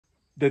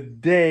The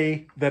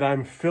day that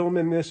I'm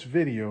filming this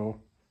video,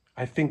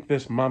 I think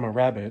this mama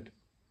rabbit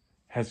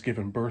has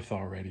given birth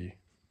already.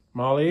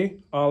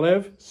 Molly,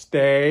 Olive,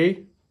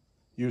 stay.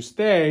 You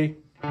stay.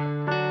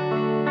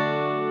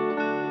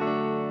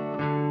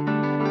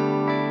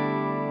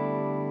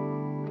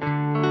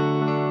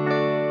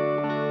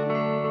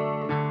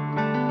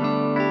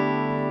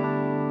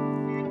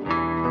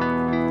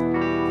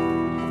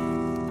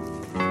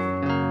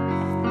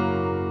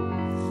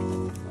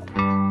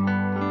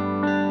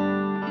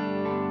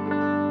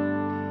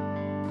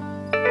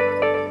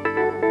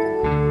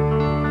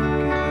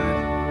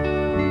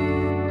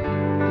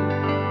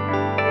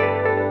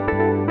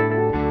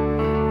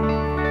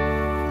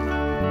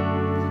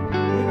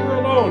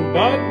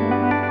 Bud.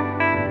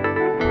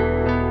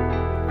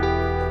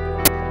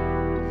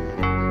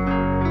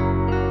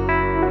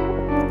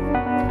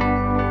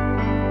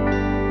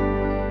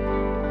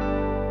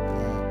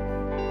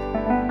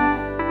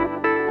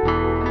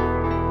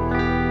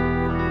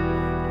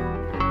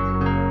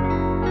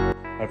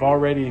 I've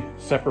already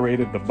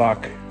separated the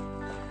buck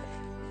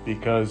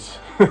because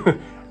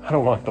I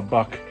don't want the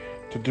buck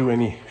to do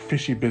any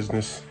fishy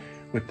business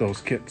with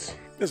those kits.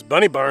 This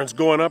bunny barn's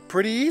going up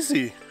pretty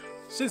easy.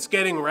 Since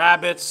getting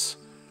rabbits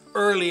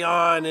early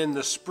on in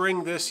the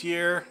spring this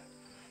year,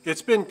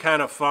 it's been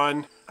kind of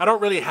fun. I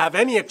don't really have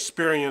any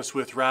experience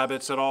with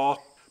rabbits at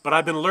all, but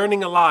I've been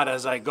learning a lot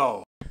as I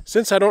go.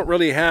 Since I don't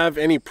really have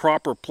any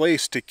proper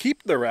place to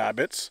keep the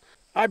rabbits,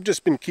 I've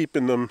just been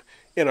keeping them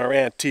in our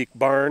antique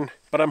barn,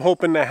 but I'm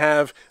hoping to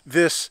have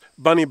this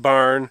bunny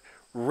barn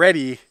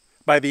ready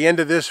by the end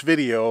of this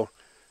video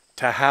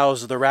to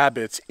house the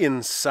rabbits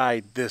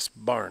inside this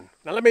barn.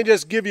 Now let me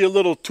just give you a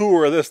little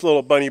tour of this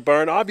little bunny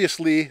barn.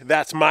 Obviously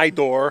that's my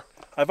door.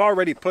 I've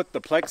already put the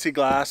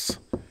plexiglass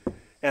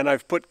and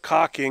I've put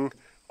caulking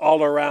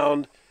all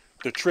around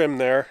the trim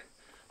there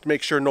to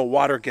make sure no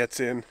water gets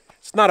in.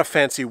 It's not a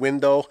fancy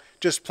window,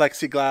 just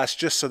plexiglass,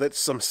 just so that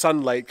some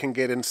sunlight can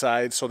get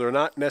inside so they're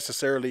not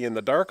necessarily in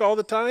the dark all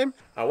the time.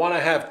 I want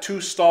to have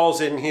 2 stalls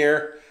in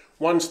here.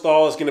 One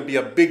stall is going to be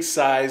a big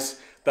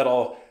size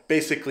that'll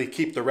basically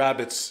keep the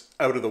rabbits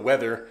out of the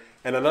weather,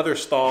 and another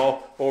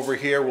stall over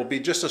here will be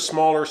just a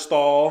smaller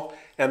stall,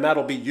 and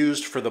that'll be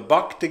used for the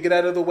buck to get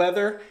out of the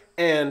weather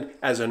and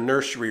as a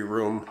nursery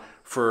room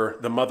for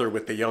the mother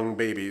with the young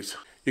babies.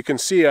 You can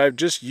see I've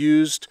just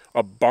used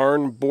a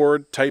barn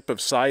board type of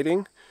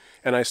siding,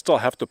 and I still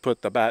have to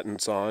put the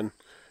battens on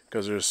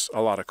because there's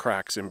a lot of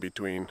cracks in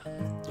between.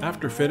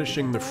 After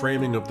finishing the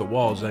framing of the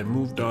walls, I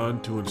moved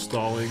on to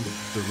installing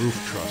the roof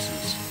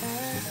trusses.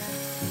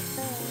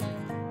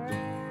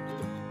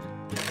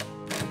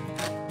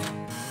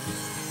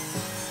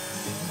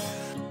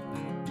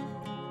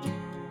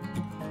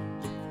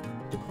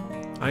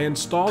 I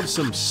installed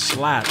some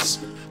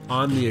slats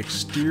on the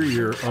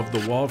exterior of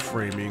the wall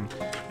framing,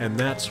 and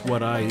that's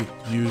what I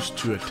used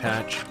to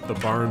attach the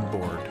barn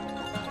board.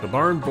 The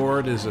barn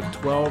board is a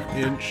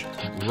 12-inch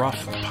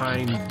rough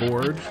pine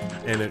board,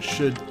 and it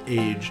should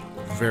age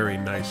very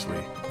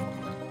nicely.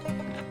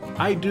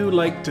 I do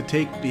like to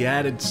take the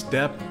added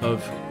step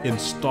of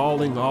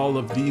installing all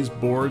of these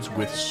boards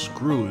with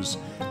screws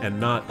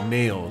and not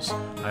nails.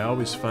 I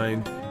always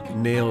find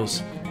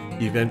nails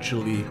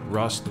eventually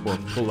rust or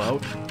pull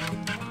out,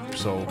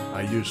 so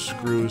I use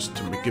screws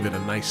to give it a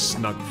nice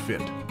snug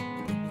fit.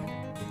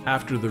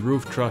 After the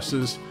roof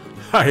trusses,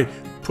 I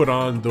put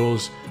on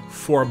those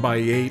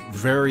 4x8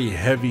 very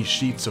heavy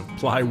sheets of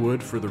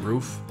plywood for the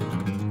roof.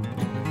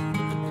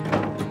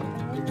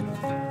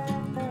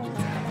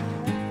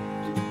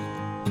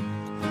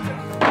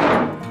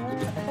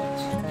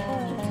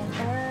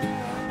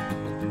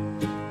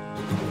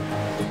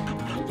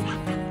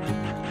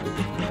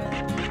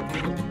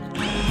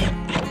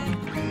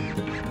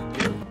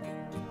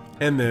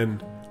 And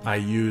then I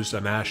used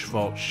an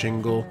asphalt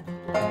shingle.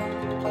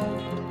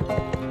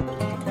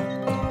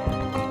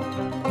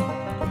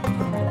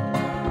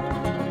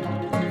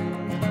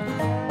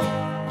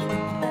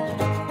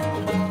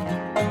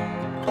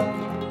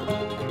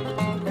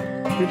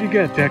 What'd you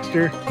get,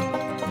 Dexter?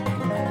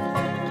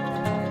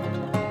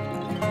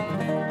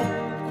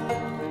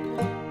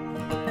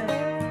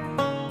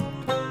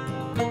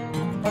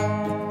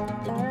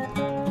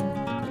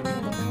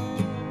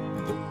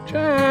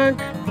 Chunk!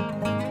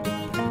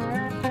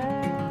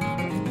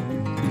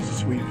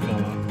 Sweet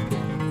fella.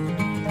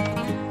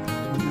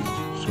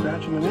 Just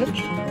scratching an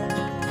itch.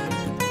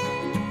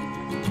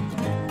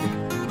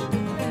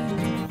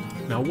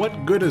 Now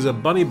what good is a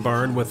bunny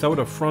barn without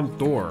a front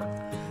door?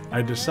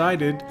 I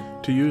decided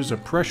to use a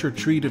pressure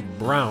treated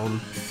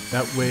brown,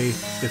 that way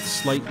it's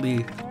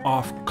slightly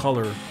off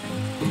color.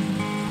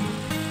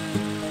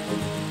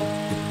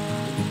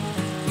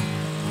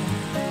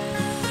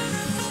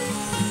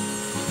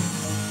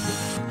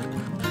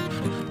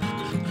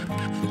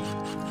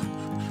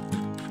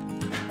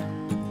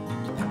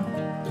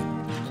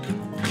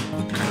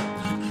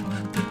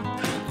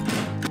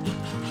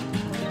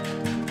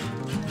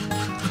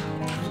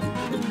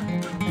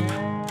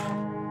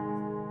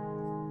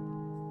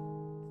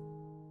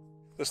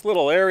 This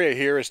little area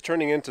here is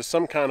turning into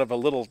some kind of a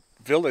little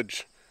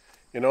village,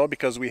 you know,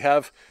 because we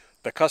have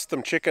the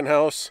custom chicken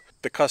house,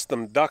 the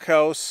custom duck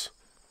house,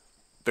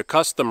 the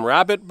custom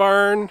rabbit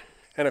barn,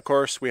 and of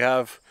course we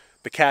have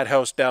the cat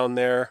house down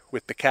there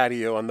with the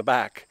catio on the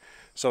back.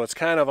 So it's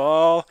kind of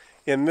all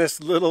in this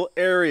little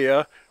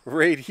area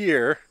right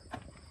here.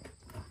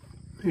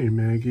 Hey,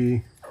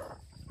 Maggie.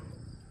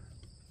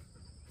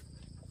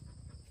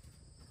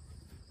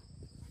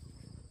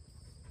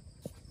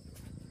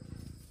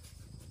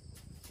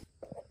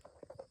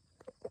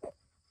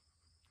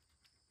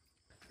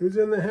 Who's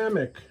in the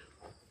hammock?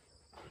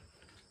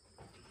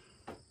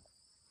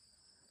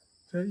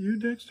 Is that you,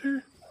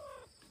 Dexter?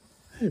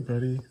 Hey,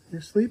 buddy. You're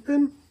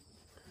sleeping?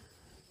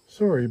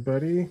 Sorry,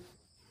 buddy.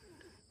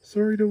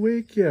 Sorry to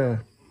wake ya.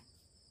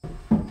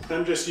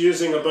 I'm just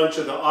using a bunch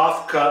of the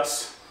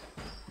offcuts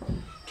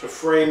to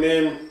frame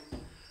in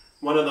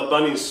one of the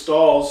Bunnies'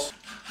 stalls.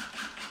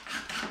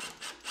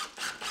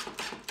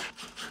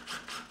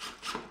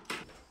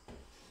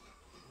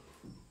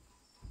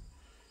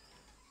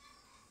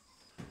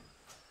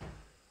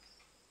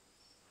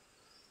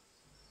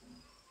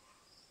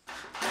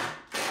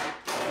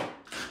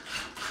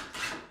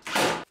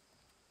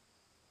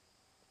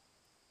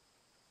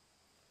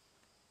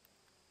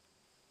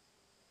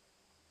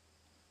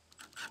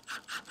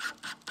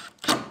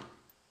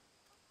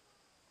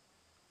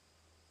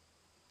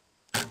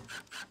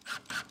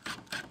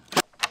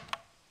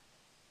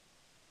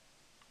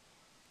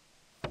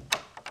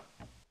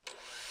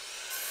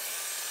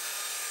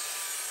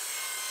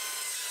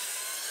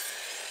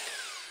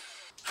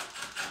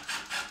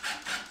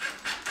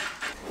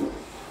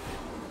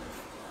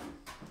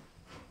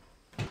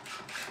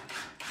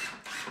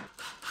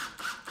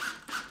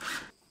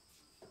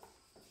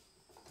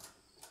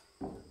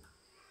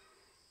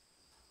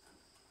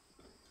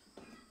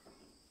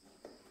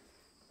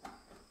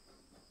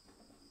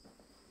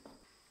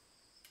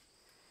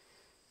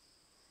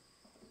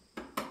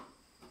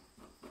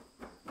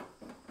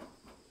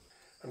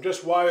 I'm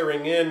just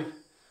wiring in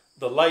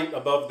the light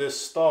above this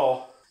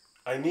stall.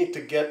 I need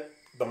to get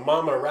the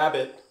mama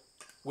rabbit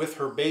with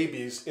her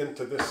babies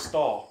into this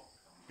stall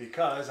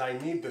because I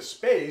need the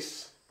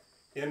space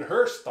in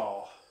her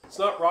stall. It's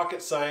not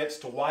rocket science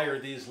to wire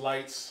these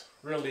lights.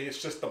 Really,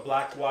 it's just a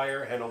black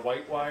wire and a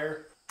white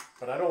wire.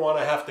 But I don't want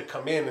to have to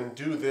come in and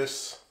do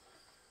this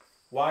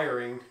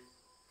wiring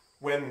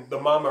when the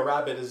mama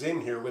rabbit is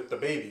in here with the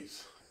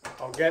babies.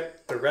 I'll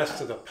get the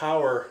rest of the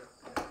power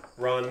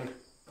run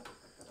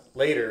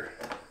later.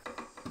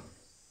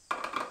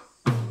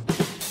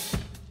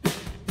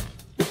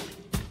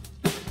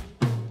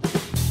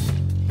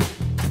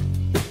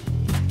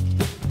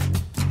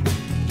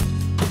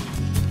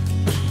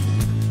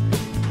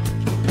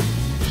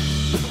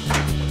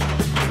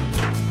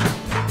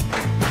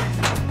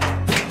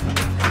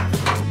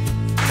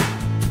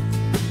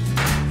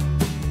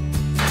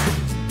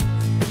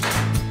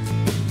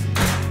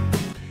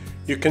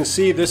 You can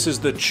see this is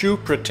the chew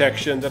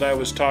protection that I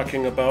was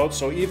talking about.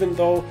 So even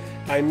though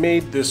I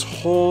made this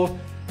whole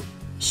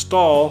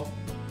stall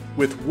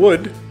with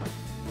wood,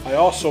 I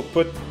also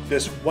put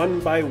this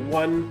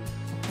 1x1,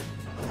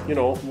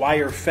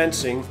 wire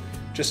fencing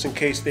just in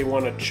case they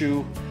want to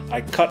chew.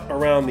 I cut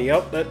around the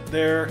outlet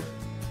there.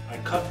 I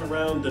cut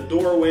around the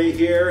doorway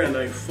here and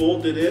I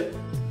folded it.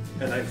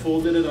 And I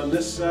folded it on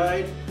this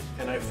side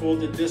and I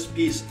folded this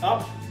piece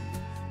up.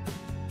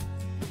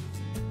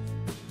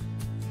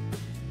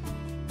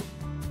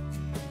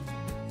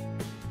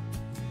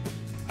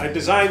 I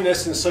designed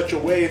this in such a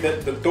way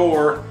that the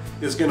door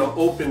is going to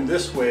open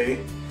this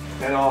way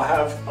and I'll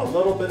have a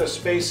little bit of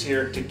space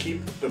here to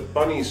keep the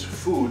bunnies'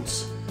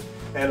 foods.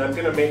 And I'm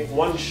going to make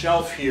one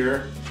shelf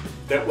here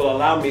that will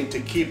allow me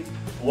to keep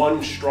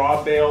one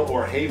straw bale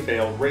or hay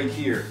bale right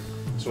here,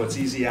 so it's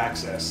easy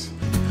access.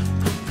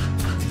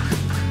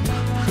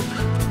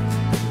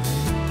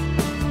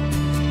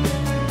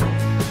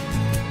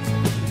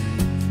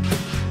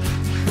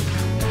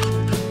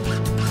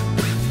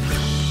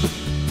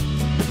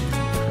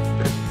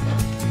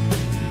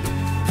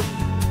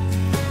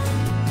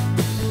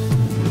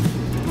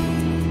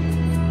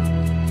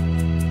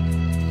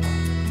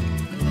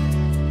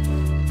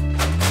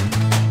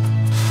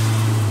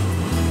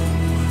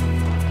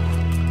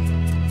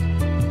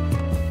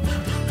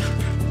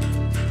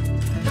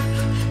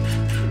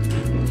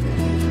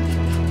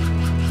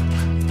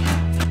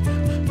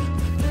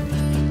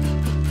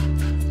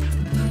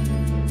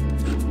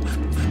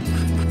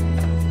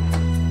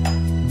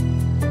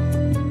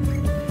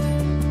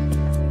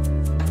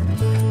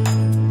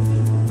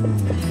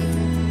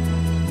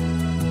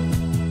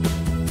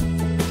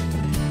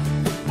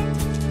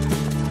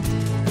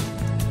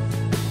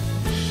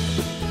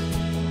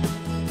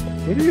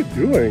 What are you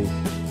doing?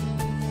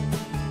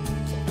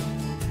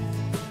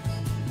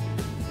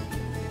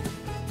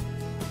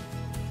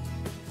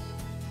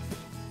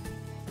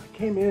 I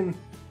came in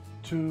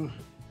to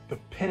the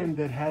pen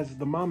that has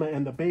the mama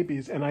and the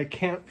babies and I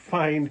can't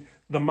find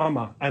the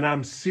mama, and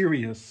I'm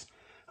serious.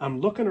 I'm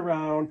looking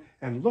around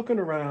and looking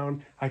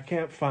around. I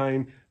can't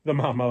find the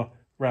mama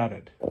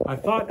rabbit. I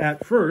thought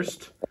at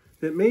first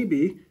that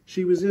maybe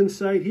she was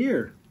inside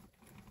here.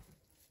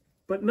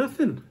 But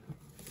nothing.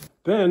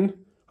 Then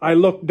I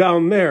looked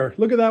down there.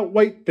 Look at that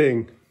white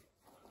thing.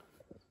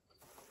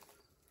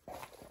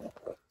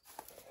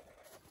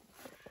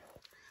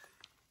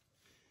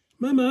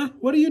 Mama,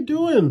 what are you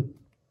doing?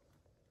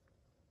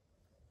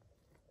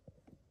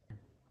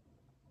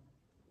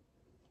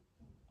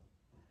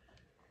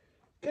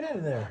 Get out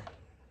of there.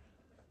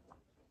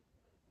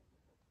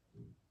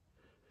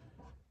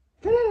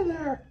 Get out of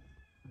there.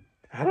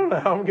 I don't know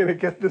how I'm going to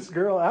get this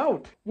girl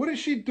out. What is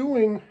she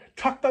doing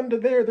tucked under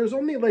there? There's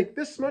only like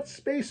this much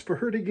space for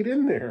her to get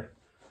in there.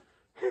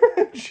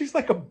 She's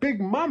like a big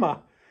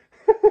mama.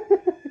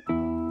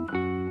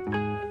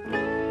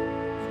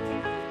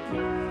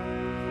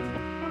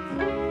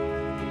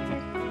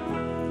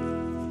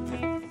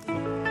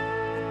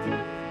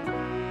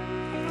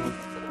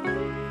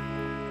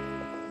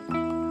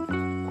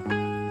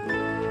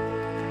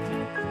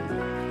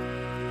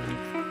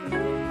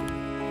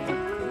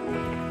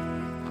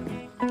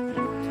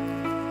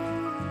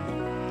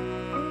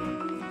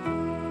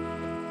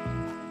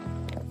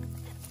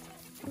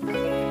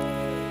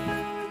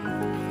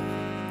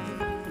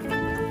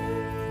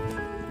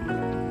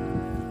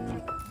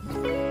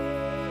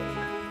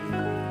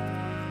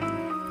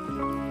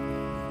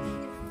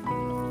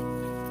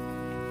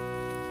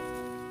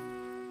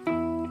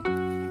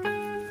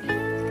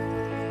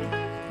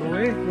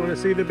 You want to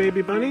see the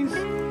baby bunnies? See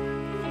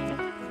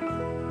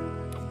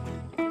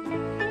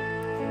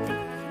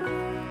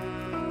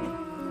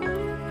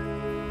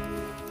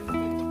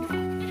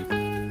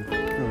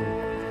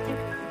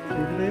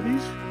the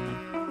babies?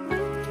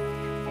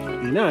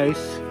 Be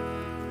nice.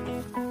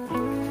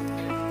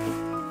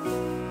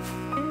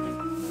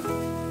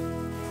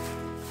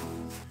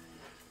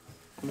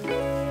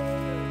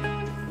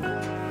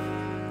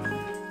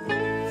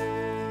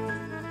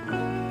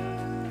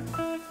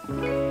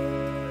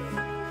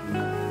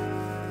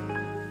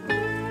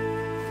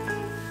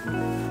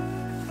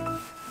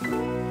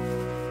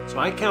 So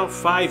I count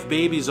 5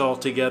 babies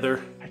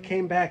altogether. I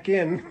came back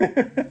in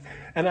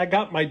and I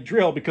got my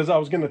drill because I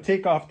was going to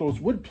take off those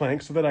wood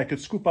planks so that I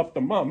could scoop up the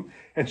mum.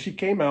 And she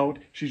came out.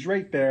 She's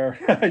right there.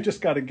 I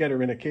just got to get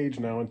her in a cage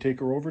now and take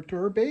her over to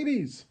her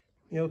babies.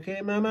 You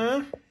okay,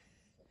 Mama?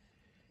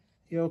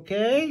 You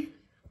okay?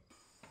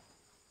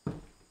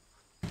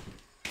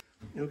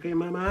 You okay,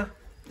 Mama?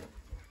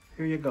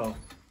 Here you go.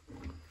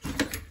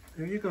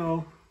 There you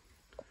go.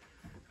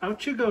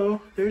 Out you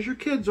go. There's your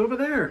kids over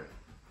there.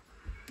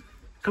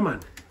 Come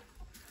on.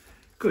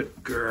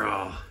 Good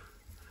girl.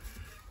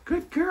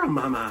 Good girl,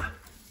 Mama.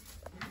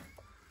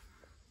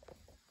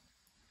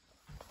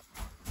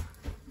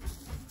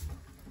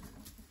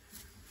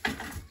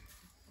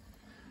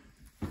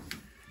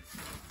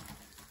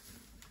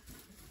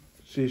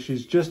 See,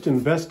 she's just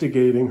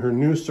investigating her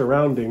new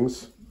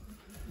surroundings.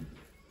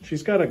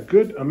 She's got a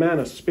good amount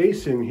of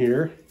space in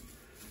here,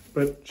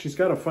 but she's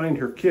got to find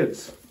her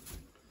kids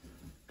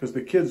because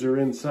the kids are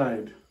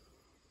inside.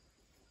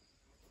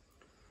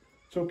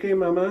 It's okay,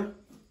 Mama.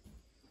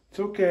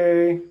 It's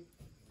okay.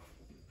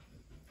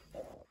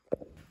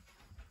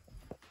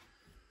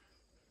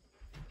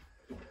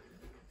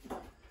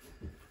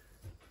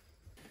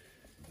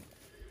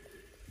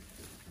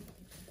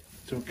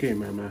 It's okay,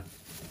 Mama.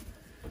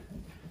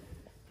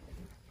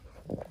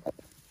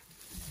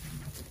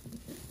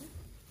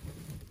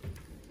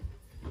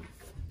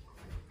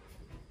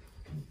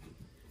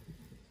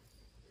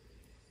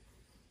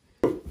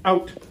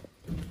 Out.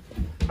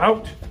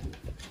 Out.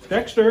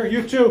 Dexter,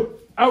 you too.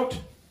 Out.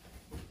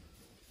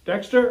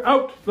 Dexter,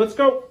 out. Let's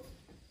go.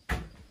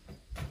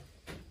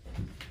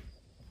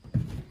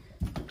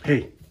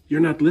 Hey, you're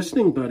not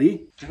listening,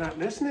 buddy. You're not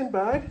listening,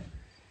 bud.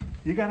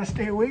 You gotta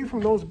stay away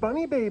from those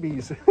bunny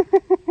babies.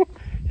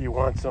 He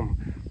wants them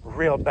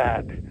real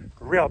bad,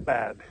 real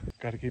bad.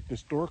 Gotta keep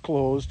this door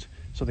closed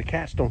so the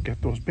cats don't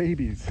get those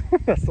babies.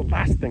 That's the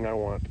last thing I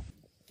want.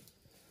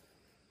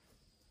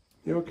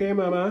 You okay,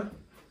 Mama?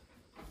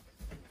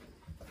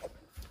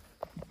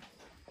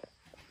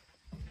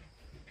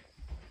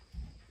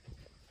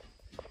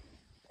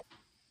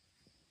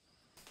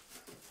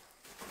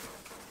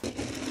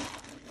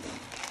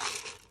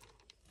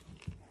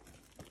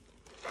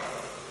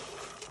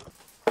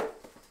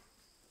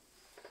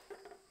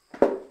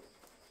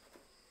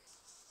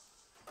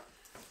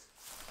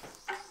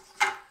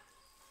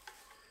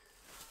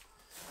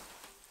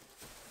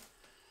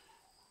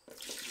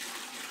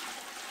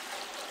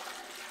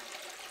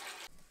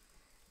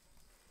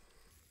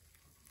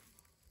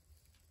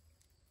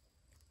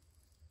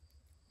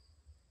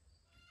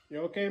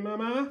 You okay,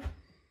 Mama?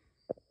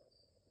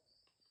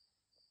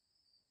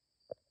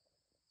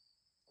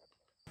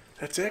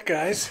 That's it,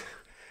 guys.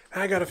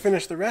 I gotta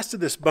finish the rest of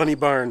this bunny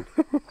barn.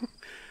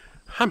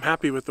 I'm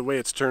happy with the way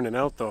it's turning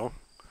out, though.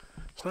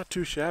 It's not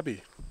too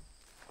shabby.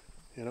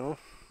 You know?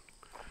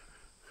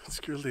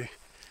 It's really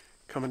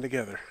coming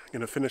together. I'm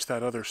gonna finish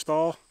that other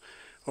stall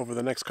over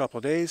the next couple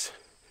of days,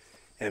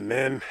 and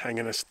then I'm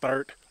gonna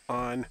start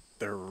on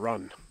the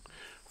run.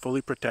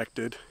 Fully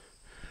protected.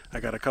 I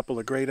got a couple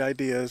of great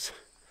ideas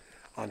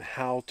on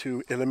how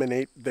to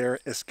eliminate their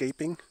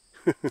escaping.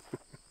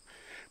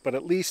 But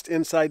at least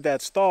inside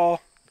that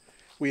stall,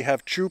 we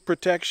have true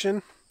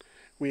protection,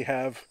 we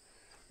have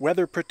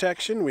weather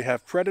protection, we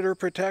have predator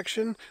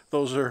protection.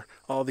 Those are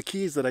all the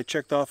keys that I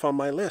checked off on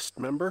my list,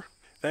 remember?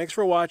 Thanks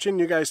for watching.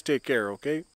 You guys take care, okay?